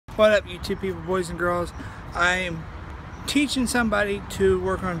What up, YouTube people, boys and girls? I am teaching somebody to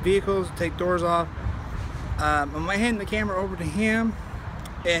work on vehicles, take doors off. I'm going to hand the camera over to him,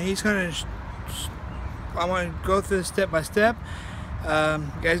 and he's going to, I want to go through this step by step. You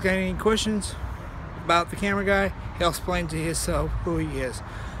guys got any questions about the camera guy? He'll explain to himself who he is.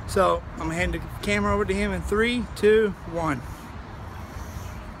 So I'm going to hand the camera over to him in 3, 2, 1.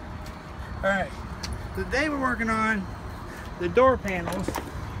 Alright, today we're working on the door panels.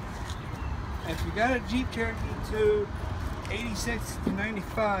 If you got a Jeep Cherokee 2 86 to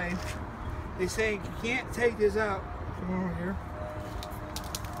 95, they say you can't take this out. Come over here.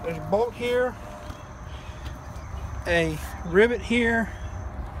 There's a bolt here, a rivet here.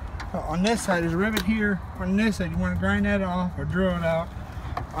 On this side there's a rivet here. On this side you want to grind that off or drill it out.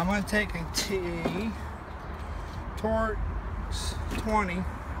 I'm going to take a Torx 20.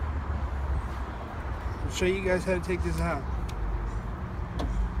 I'll show you guys how to take this out.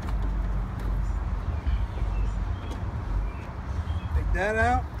 Take that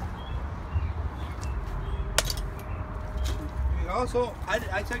out. And also,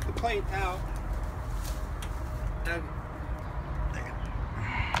 I took the plate out.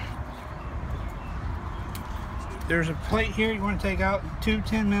 There's a plate here you want to take out. Two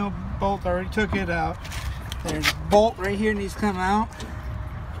 10mm bolts. I already took it out. There's a bolt right here needs to come out.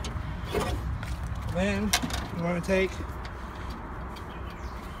 Then you want to take,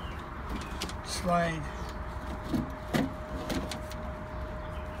 slide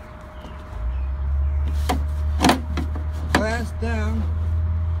glass down.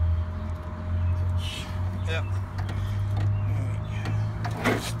 Yep.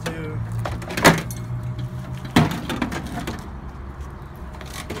 Let's do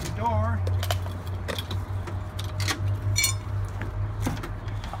the door.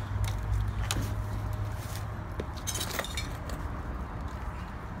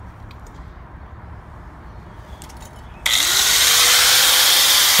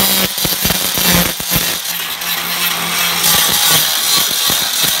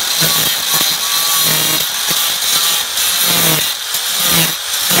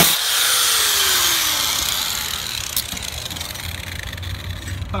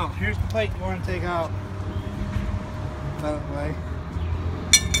 Oh, here's the plate you want to take out. That way.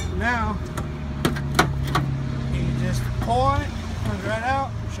 Now, you just pull it, comes right out.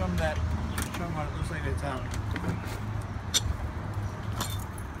 Show them that. Show them what it looks like it's out.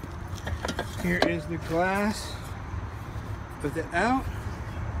 Here is the glass with it out,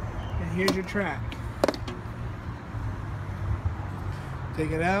 and here's your track.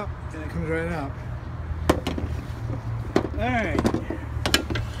 Take it out, and it comes right out. All right.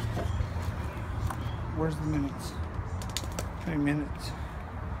 Where's the minutes? How many minutes?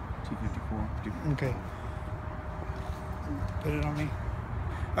 254. Okay. Put it on me.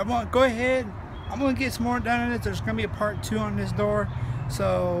 I want go ahead. I'm gonna get some more done on it. There's gonna be a part 2 on this door.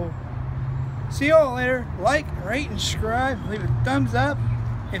 So see you all later. Like, rate, and subscribe. Leave a thumbs up.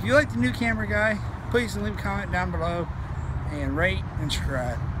 If you like the new camera guy, please leave a comment down below and rate and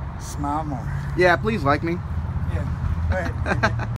subscribe. Smile more. Yeah, please like me. Yeah. All right.